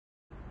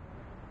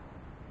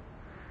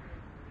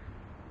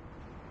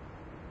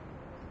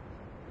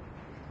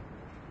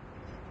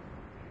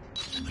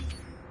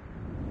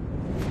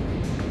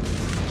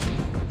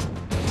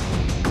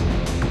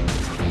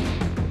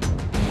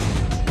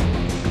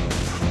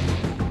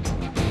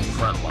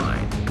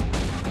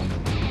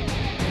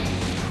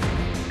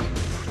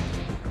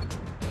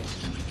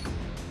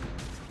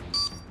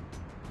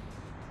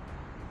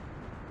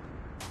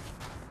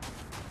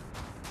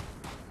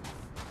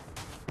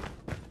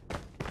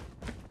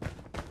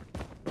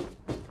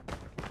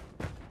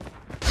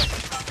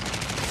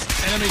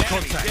Enemy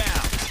contact.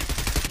 Down.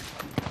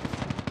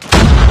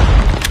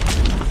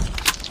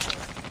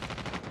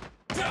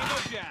 Tango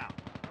down.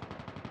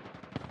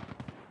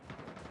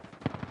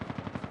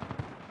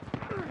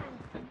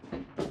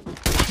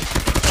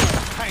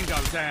 Tango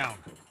down.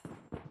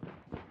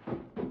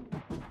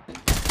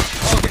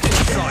 Target in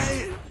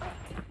sight.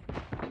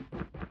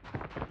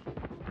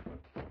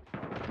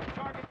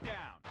 Target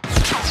down.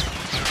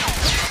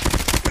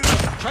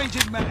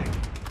 Changing mag.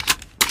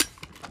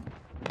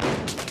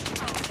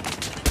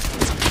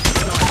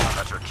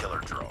 Hunter killer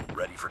drone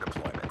ready for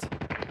deployment.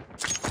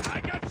 I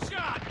got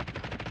shot.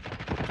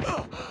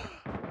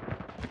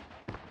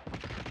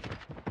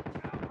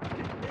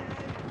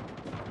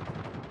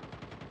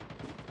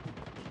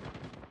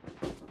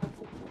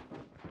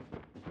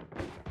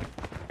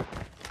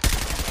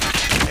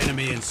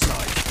 Enemy in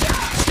sight.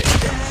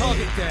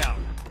 Target down.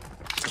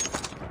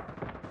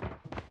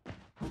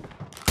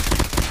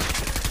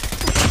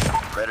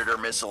 Predator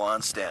missile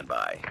on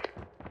standby.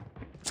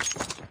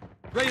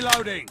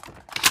 Reloading.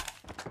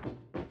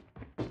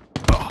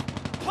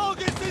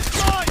 Target's in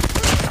sight.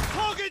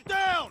 Target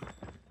down.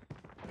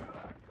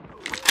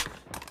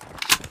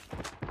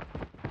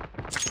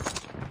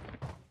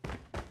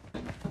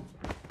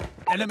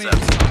 Enemy in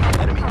Heads sight. up.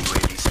 Enemy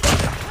UAV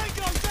spotted.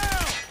 Tango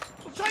down.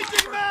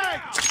 Changing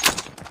mag.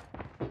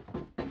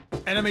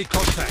 Enemy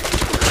contact.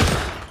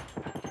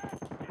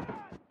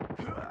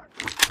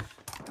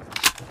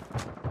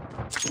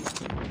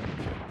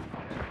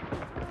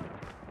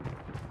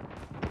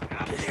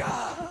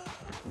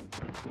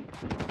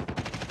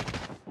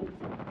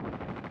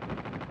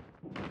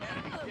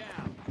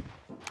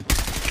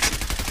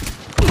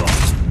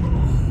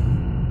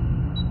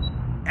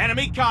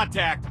 Enemy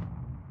contact.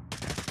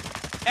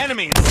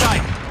 Enemy in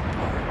sight.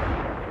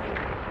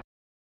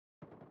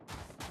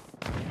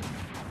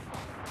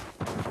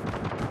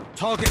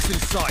 Targets in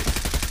sight.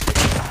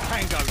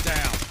 Tango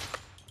down.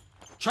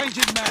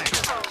 Changing mag.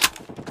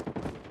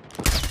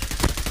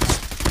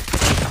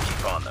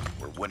 Keep on them.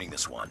 We're winning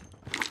this one.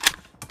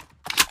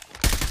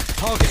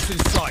 Targets in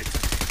sight.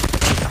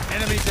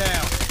 Enemy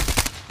down.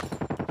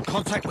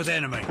 Contact with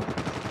enemy.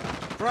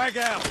 Frag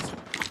out.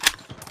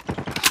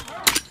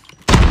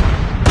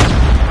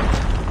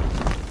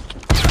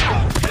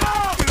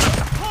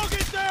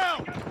 Target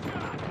down.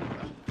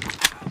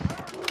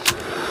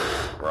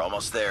 We're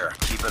almost there.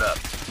 Keep it up.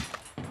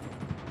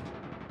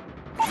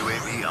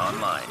 UAV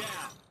online.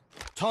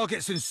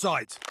 Targets in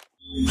sight.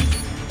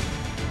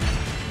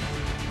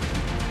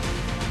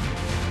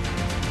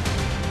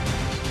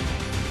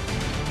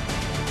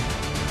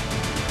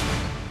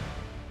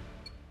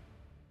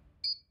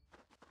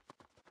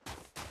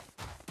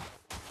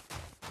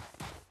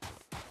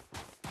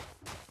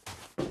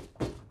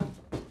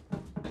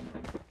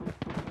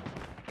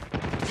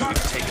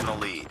 We've taken the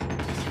lead.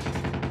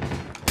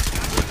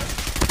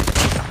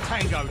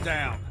 Tango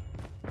down.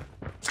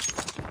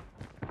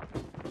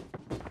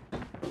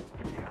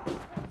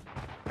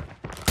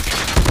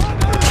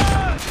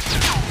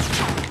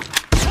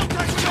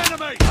 Contact with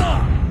enemy.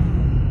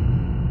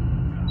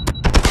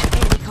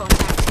 Enemy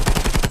contact.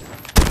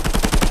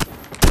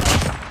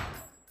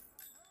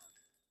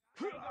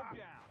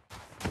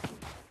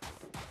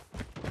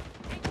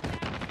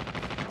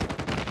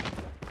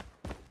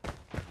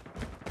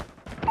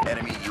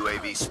 Enemy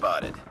UAV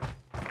spotted.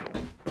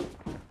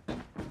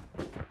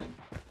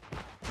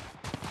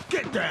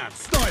 Get down,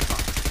 sniper.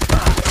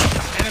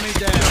 Enemy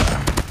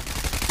down.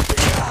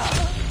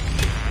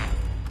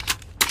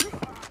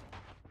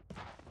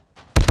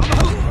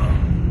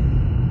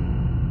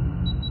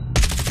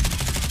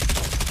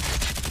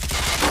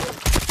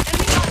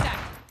 Enemy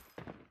contact.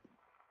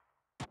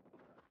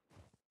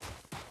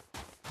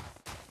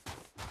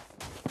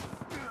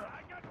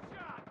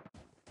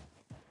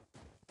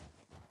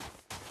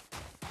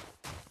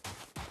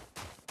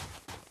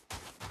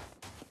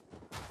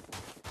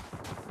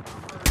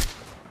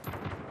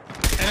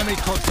 Enemy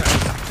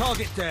contact.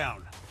 Target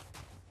down.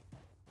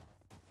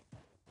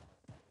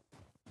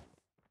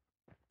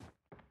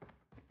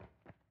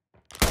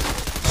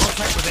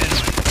 Contact with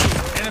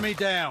enemy. Enemy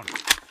down.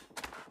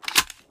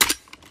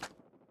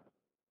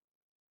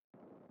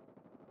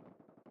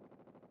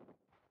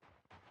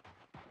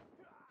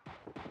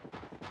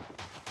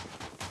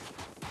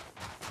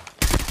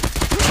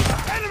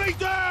 Enemy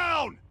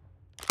down.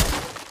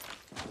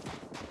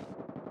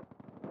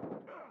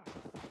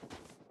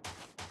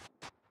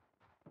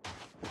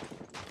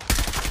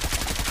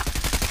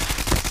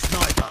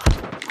 Sniper.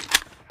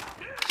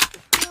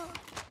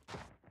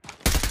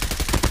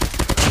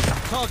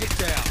 Target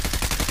down.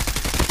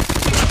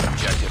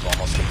 Objective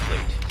almost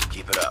complete.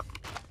 Keep it up.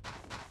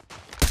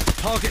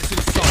 Targets in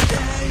sight.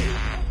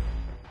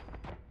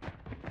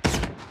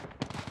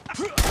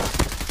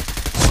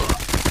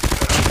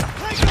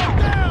 Tango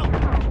down.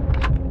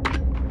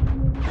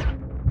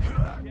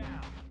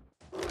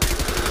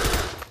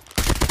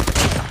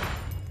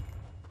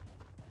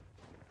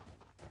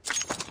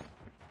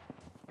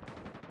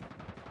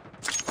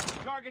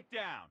 Target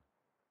down.